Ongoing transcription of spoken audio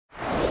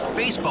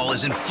Baseball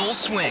is in full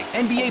swing.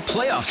 NBA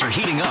playoffs are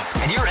heating up,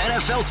 and your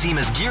NFL team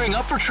is gearing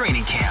up for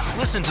training camp.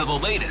 Listen to the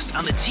latest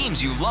on the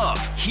teams you love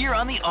here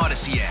on the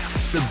Odyssey app.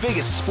 The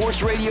biggest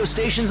sports radio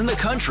stations in the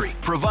country,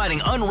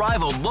 providing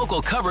unrivaled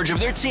local coverage of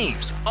their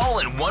teams, all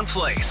in one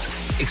place.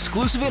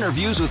 Exclusive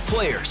interviews with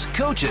players,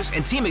 coaches,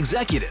 and team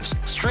executives,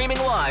 streaming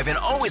live and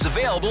always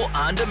available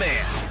on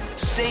demand.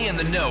 Stay in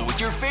the know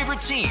with your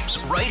favorite teams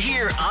right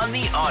here on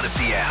the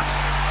Odyssey app.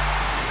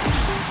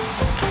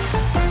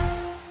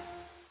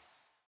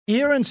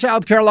 Here in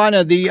South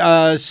Carolina,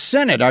 the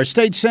Senate, our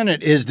state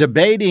Senate, is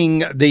debating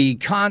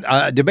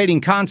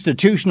debating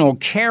constitutional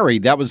carry.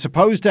 That was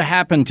supposed to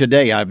happen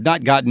today. I've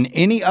not gotten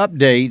any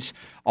updates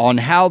on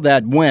how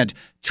that went.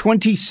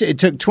 It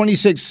took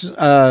 26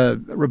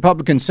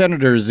 Republican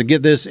senators to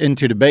get this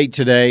into debate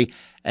today,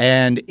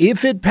 and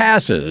if it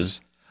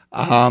passes,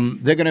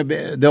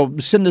 they'll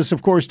send this,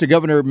 of course, to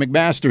Governor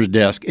McMaster's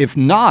desk. If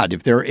not,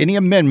 if there are any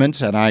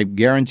amendments, and I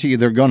guarantee you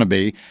they're going to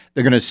be,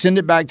 they're going to send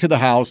it back to the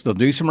House. They'll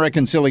do some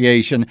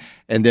reconciliation,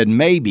 and then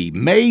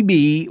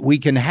maybe we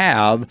can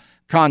have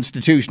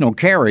constitutional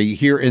carry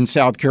here in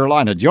South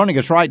Carolina. Joining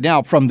us right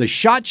now from the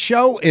SHOT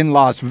Show in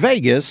Las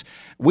Vegas,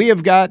 we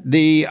have got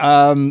the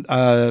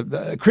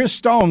Chris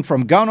Stone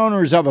from Gun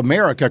Owners of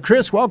America.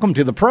 Chris, welcome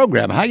to the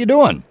program. How you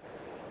doing?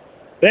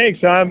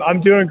 Thanks.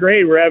 I'm doing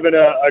great. We're having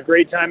a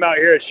great time out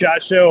here at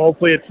SHOT Show.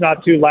 Hopefully it's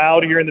not too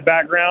loud here in the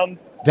background.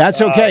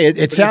 That's okay.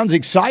 It sounds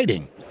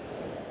exciting.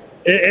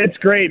 It's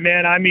great,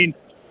 man. I mean,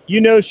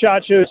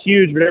 SHOT Show is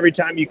huge, but every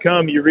time you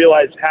come, you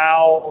realize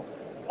how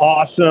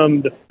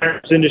awesome the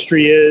firearms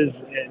industry is,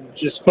 and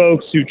just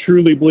folks who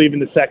truly believe in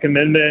the Second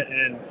Amendment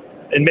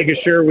and making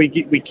sure we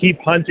keep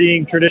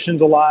hunting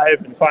traditions alive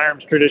and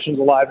firearms traditions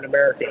alive in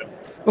America.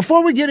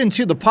 Before we get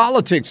into the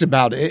politics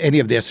about any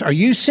of this, are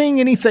you seeing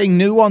anything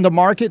new on the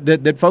market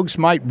that folks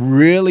might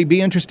really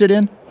be interested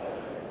in?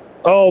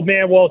 Oh,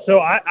 man. Well, so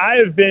I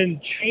have been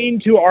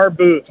chained to our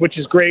booth, which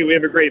is great. We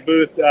have a great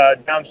booth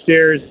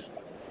downstairs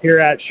here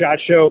at SHOT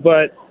Show.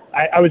 But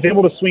I was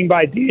able to swing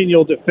by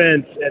Daniel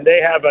Defense, and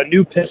they have a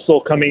new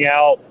pistol coming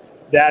out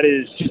that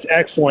is just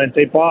excellent.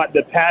 They bought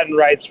the patent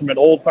rights from an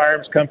old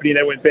firearms company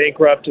that went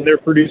bankrupt, and they're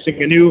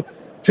producing a new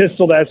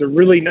pistol that has a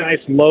really nice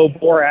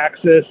low-bore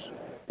axis,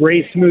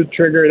 great smooth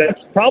trigger.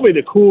 That's probably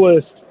the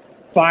coolest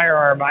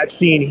firearm I've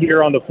seen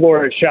here on the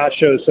floor at SHOT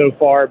Show so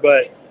far.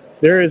 But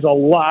there is a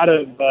lot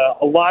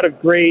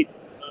of great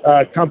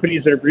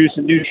companies that are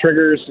producing new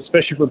triggers,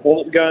 especially for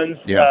bolt guns.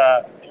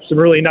 Yeah. Some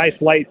really nice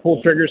light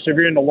pull triggers. So if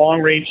you're into long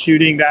range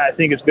shooting, that I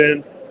think has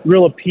been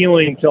real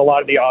appealing to a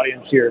lot of the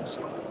audience here.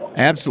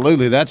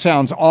 Absolutely. That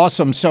sounds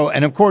awesome. So,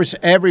 and of course,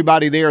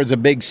 everybody there is a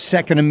big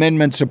Second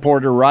Amendment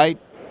supporter, right?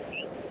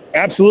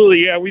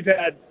 Absolutely. Yeah, we've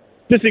had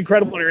just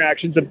incredible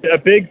interactions. A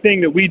big thing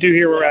that we do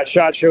here when we're at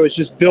SHOT Show is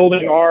just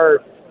building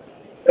our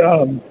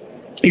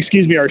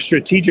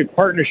strategic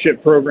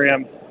partnership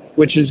program,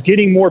 which is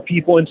getting more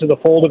people into the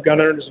fold of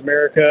Gun Owners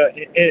America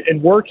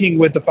and working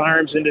with the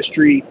firearms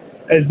industry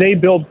as they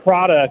build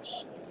products,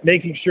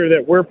 making sure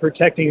that we're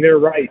protecting their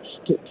rights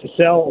to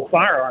sell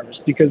firearms,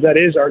 because that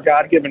is our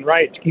God-given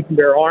right to keep and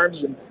bear arms.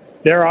 And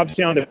they're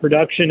obviously on the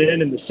production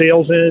end and the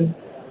sales end.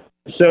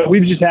 So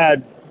we've just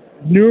had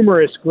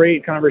numerous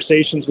great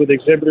conversations with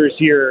exhibitors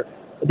here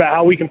about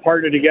how we can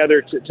partner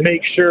together to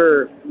make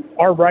sure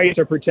our rights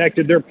are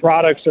protected, their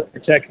products are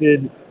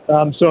protected,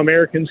 so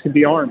Americans can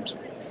be armed.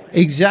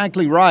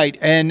 Exactly right.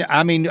 And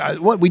I mean,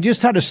 we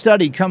just had a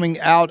study coming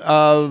out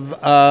of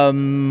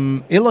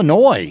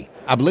Illinois,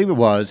 I believe it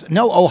was.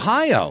 No,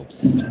 Ohio.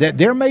 That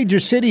their major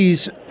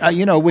cities,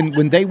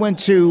 when they went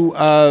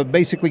to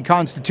basically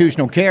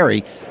constitutional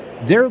carry,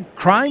 their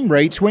crime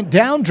rates went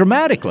down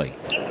dramatically.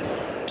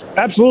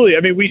 Absolutely.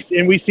 I mean,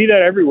 we see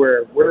that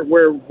everywhere.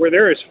 Where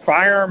there is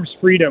firearms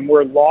freedom,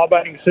 where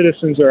law-abiding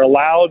citizens are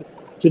allowed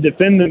to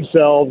defend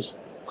themselves,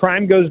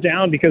 crime goes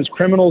down because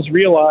criminals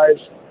realize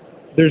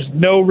there's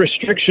no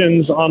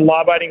restrictions on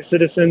law-abiding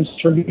citizens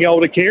from being able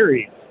to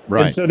carry.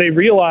 Right. And so they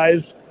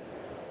realize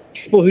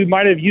people who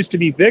might have used to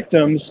be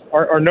victims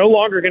are no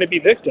longer going to be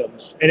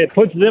victims. And it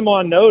puts them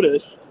on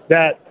notice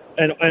that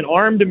an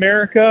armed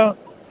America,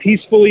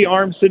 peacefully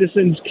armed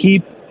citizens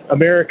keep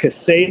America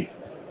safe,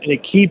 and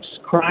it keeps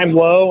crime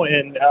low.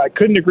 And I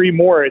couldn't agree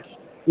more.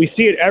 We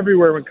see it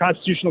everywhere when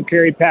constitutional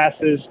carry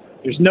passes.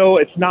 It's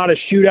not a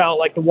shootout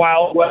like the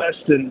Wild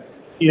West and,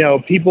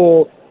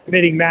 people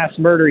committing mass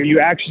murder. You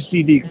actually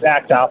see the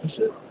exact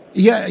opposite.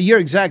 Yeah, you're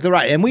exactly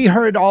right. And we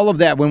heard all of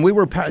that when we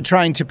were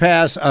trying to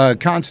pass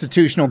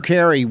constitutional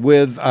carry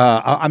with,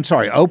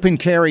 open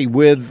carry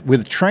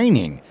with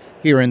training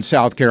here in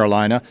South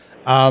Carolina.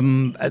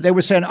 They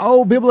were saying,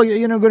 people are,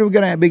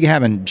 going to be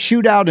having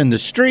shootout in the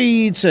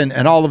streets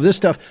and all of this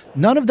stuff.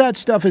 None of that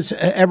stuff has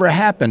ever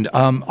happened.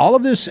 All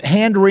of this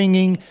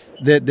hand-wringing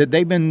that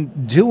they've been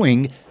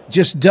doing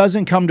just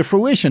doesn't come to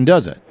fruition,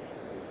 does it?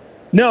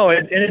 No,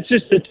 and it's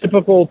just a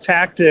typical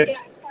tactic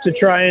to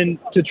try and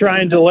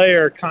delay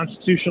our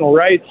constitutional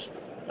rights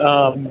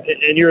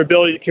and your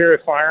ability to carry a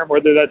firearm,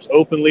 whether that's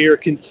openly or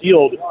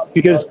concealed,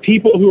 because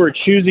people who are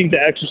choosing to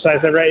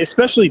exercise that right,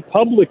 especially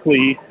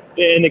publicly,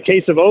 in the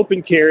case of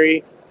open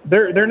carry,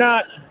 they're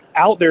not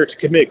out there to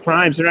commit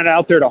crimes. They're not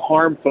out there to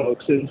harm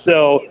folks. And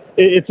so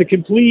it's a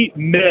complete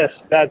myth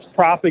that's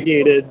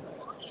propagated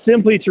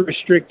simply to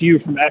restrict you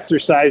from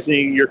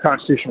exercising your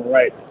constitutional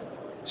rights.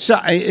 So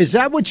is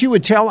that what you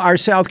would tell our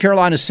South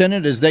Carolina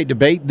Senate as they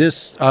debate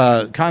this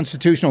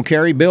constitutional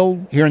carry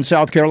bill here in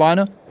South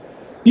Carolina?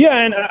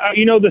 Yeah, and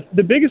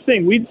the biggest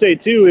thing we'd say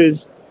too is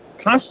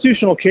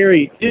constitutional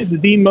carry is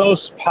the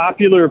most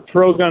popular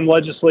pro-gun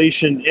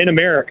legislation in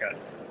America.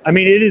 I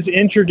mean, it is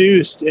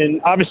introduced, and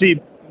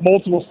obviously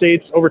multiple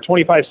states, over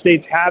 25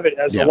 states, have it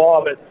as a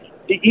law, but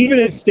even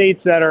in states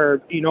that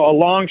are, a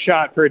long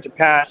shot for it to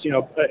pass,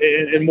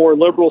 in more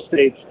liberal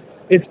states,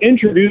 it's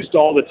introduced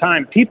all the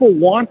time. People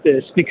want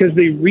this because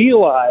they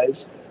realize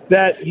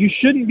that you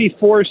shouldn't be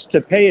forced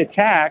to pay a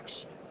tax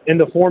in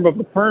the form of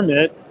a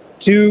permit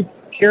to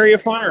carry a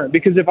firearm.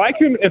 Because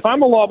if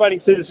I'm a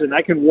law-abiding citizen,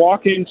 I can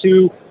walk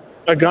into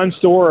a gun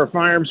store or a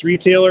firearms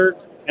retailer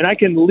and I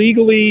can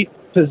legally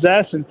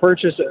possess and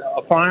purchase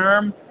a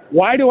firearm.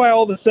 Why do I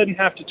all of a sudden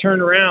have to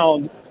turn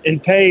around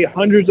and pay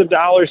hundreds of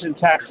dollars in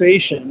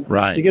taxation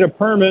to get a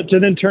permit to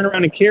then turn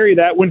around and carry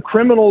that when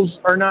criminals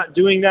are not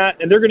doing that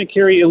and they're going to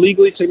carry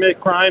illegally to commit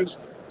crimes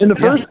in the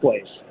first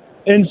place?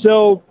 And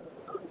so,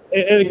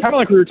 and kind of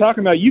like we were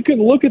talking about, you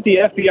can look at the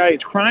FBI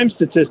crime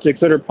statistics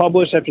that are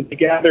published after they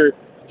gather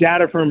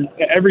data from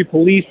every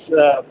police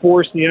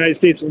force in the United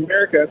States of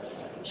America.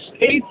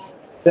 States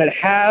that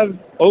have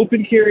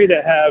open carry,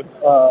 that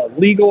have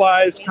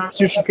legalized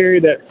constitutional carry,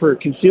 that for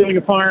concealing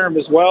a firearm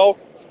as well,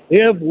 they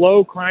have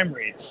low crime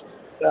rates.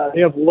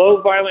 They have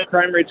low violent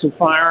crime rates with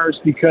firearms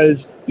because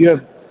you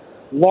have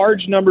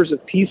large numbers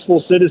of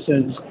peaceful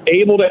citizens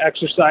able to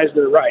exercise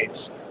their rights.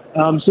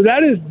 So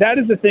that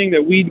is the thing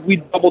that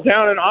we double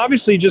down. And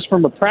obviously, just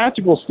from a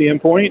practical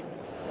standpoint,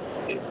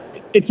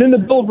 it's in the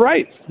Bill of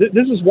Rights.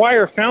 This is why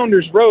our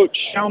founders wrote,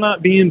 "shall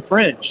not be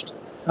infringed."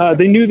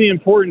 They knew the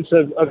importance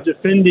of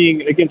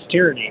defending against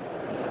tyranny.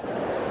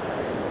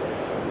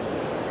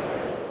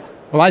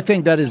 Well, I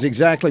think that is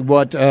exactly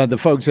what the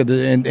folks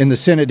in the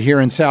Senate here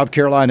in South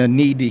Carolina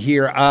need to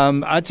hear.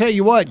 I tell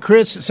you what,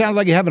 Chris, it sounds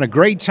like you're having a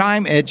great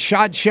time at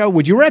SHOT Show.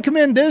 Would you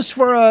recommend this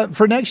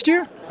for next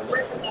year?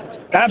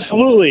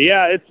 Absolutely,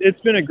 yeah. It's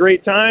been a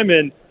great time,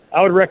 and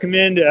I would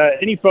recommend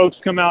any folks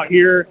come out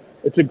here.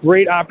 It's a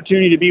great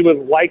opportunity to be with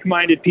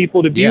like-minded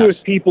people, to be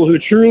with people who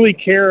truly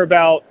care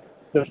about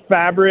the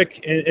fabric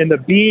and the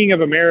being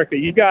of America.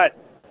 You've got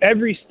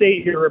every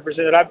state here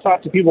represented. I've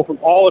talked to people from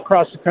all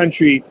across the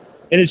country,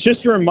 and it's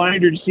just a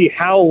reminder to see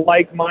how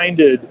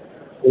like-minded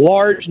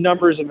large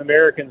numbers of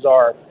Americans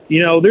are.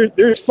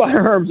 There's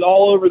firearms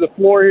all over the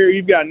floor here.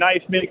 You've got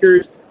knife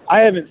makers. I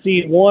haven't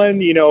seen one,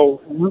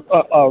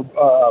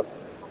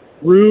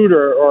 rude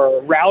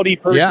or rowdy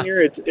person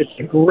here. It's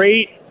a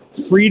great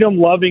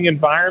freedom-loving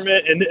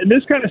environment, and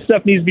this kind of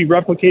stuff needs to be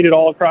replicated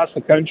all across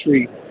the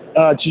country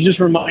to just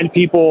remind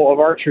people of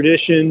our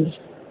traditions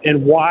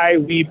and why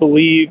we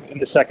believe in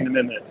the Second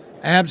Amendment.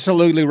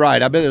 Absolutely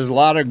right. I bet there's a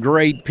lot of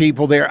great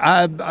people there.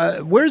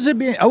 Where's it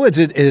being? Oh, is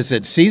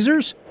it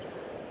Caesars?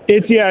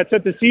 It's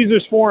at the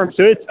Caesars Forum.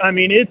 So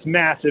it's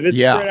massive. It's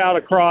spread out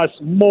across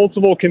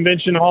multiple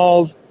convention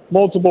halls,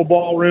 multiple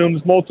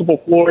ballrooms,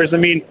 multiple floors. I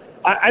mean,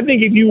 I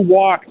think if you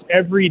walked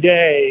every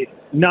day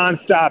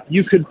nonstop,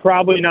 you could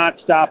probably not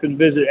stop and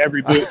visit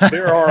every booth.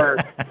 There are.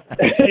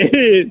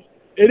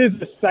 It is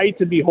a sight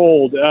to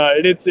behold.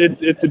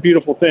 It's a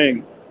beautiful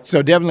thing.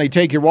 So definitely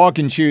take your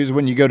walking shoes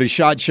when you go to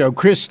SHOT Show.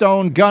 Chris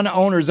Stone, Gun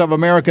Owners of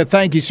America,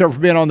 thank you, sir, for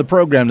being on the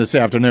program this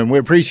afternoon. We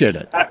appreciate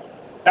it.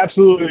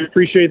 Absolutely.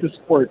 Appreciate the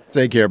support.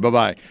 Take care.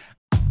 Bye-bye.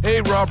 Hey,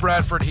 Rob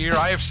Bradford here.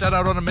 I have set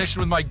out on a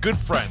mission with my good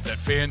friends at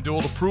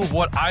FanDuel to prove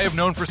what I have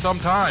known for some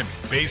time.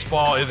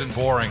 Baseball isn't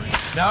boring.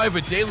 Now I have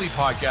a daily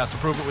podcast to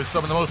prove it with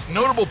some of the most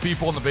notable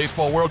people in the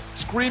baseball world,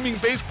 screaming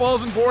baseball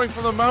isn't boring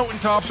from the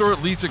mountaintops, or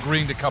at least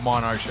agreeing to come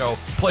on our show.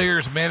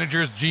 Players,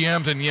 managers,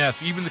 GMs, and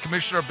yes, even the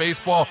commissioner of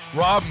baseball,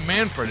 Rob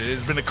Manfred. It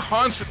has been a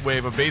constant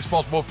wave of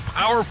baseball's most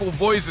powerful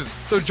voices.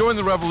 So join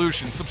the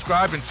revolution.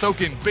 Subscribe and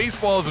soak in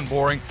Baseball Isn't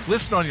Boring.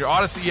 Listen on your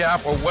Odyssey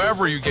app or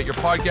wherever you get your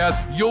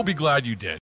podcasts. You'll be glad you did.